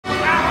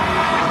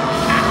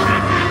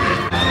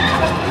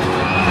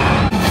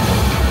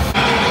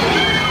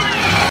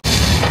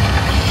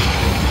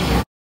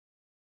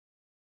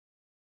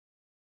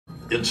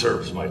It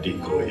serves as my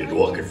decoy. You'd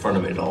walk in front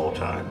of me at all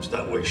times.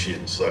 That way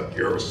she'd suck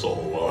your soul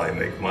while I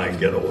make mine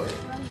get away.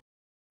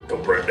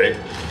 Comprende?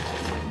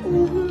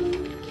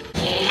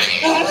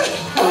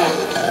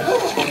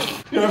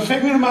 You're a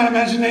figment of my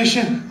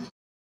imagination.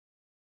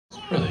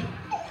 Really?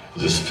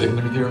 Is this a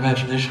figment of your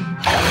imagination?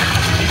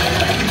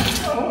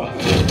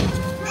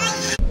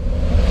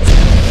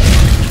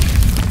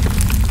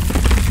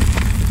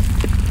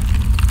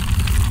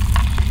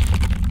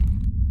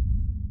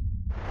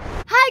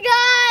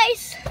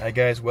 Hi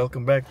guys,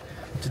 welcome back.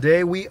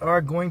 Today we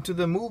are going to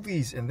the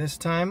movies, and this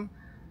time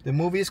the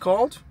movie is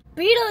called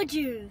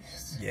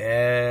Beetlejuice.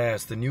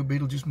 Yes, the new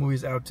Beetlejuice movie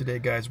is out today,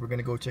 guys. We're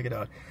gonna go check it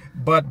out.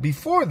 But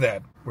before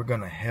that, we're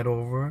gonna head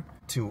over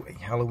to a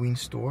Halloween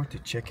store to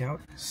check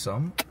out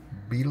some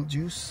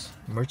Beetlejuice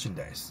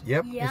merchandise.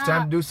 Yep, It's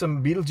time to do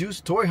some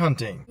Beetlejuice toy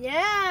hunting.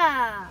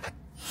 Yeah.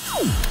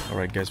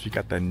 Alright guys, we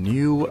got the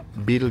new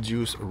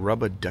Beetlejuice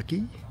rubber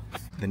ducky,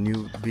 the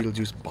new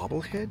Beetlejuice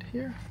bobblehead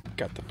here.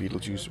 Got the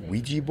Beetlejuice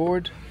Ouija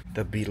board,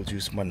 the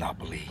Beetlejuice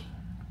Monopoly.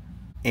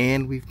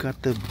 And we've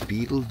got the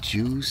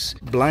Beetlejuice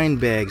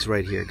blind bags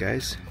right here,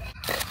 guys.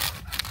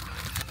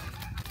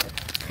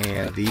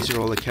 And these are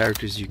all the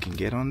characters you can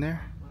get on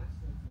there.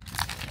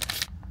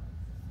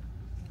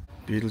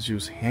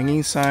 Beetlejuice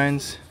hanging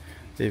signs.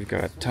 They've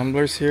got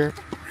tumblers here.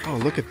 Oh,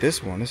 look at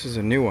this one. This is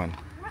a new one.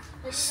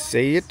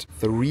 Say it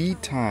 3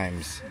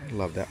 times.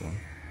 Love that one.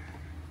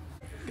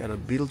 Got a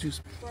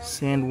Beetlejuice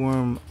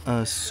sandworm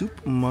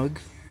soup mug.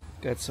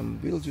 Got some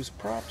Beetlejuice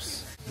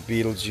props.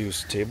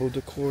 Beetlejuice table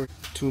decor.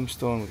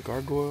 Tombstone with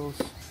gargoyles.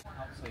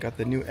 Got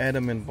the new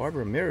Adam and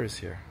Barbara mirrors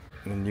here.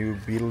 The new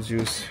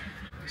Beetlejuice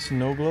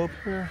snow globe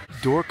here.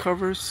 Door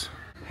covers.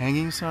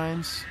 Hanging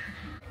signs.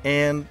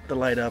 And the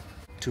light up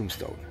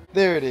tombstone.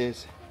 There it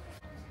is.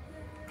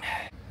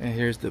 And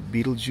here's the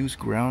Beetlejuice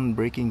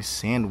groundbreaking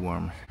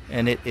sandworm.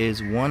 And it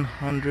is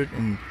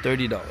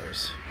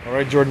 $130.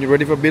 Alright Jordan, you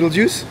ready for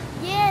Beetlejuice?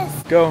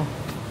 Yes. Go.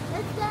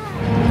 Let's go.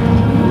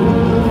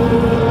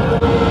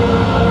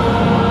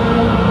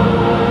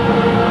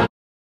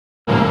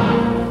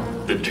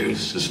 The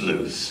juice is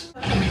loose. I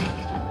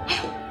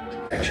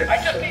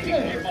just need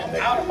these people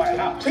out of my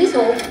house. Please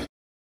hold.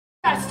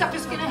 That stuff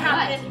is gonna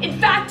happen. In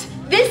fact,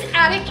 this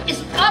attic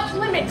is off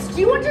limits.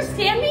 Do you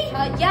understand me?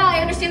 Yeah,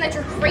 I understand that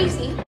you're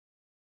crazy.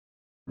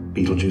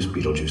 Beetlejuice,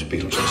 Beetlejuice,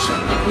 Beetlejuice.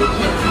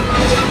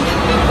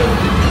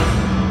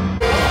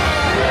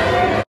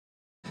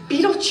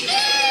 Beetlejuice.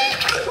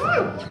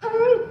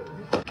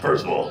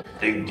 First of all,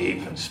 dig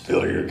deep and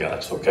spill your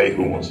guts, okay?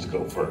 Who wants to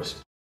go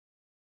first?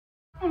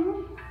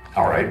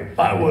 All right,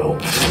 I will.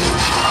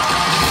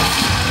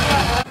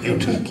 You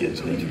 2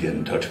 kids need to get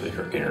in touch with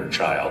your inner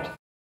child.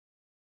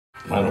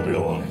 Mine will be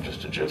along in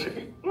just a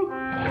jiffy.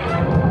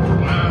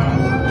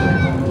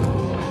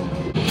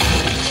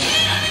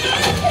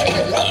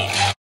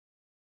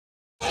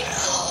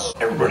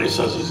 Everybody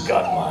says he's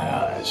got my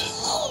eyes.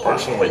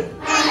 Personally,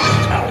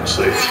 I don't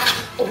see it.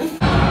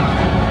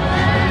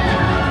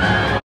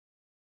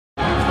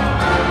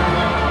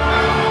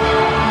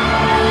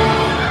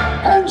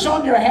 Hands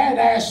on your head,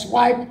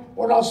 asswipe,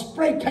 or I'll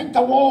spray paint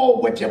the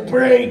wall with your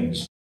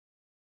brains.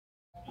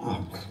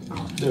 Oh,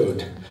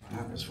 dude,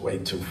 that was way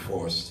too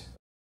forced.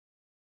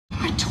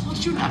 I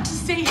told you not to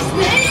say his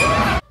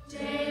name.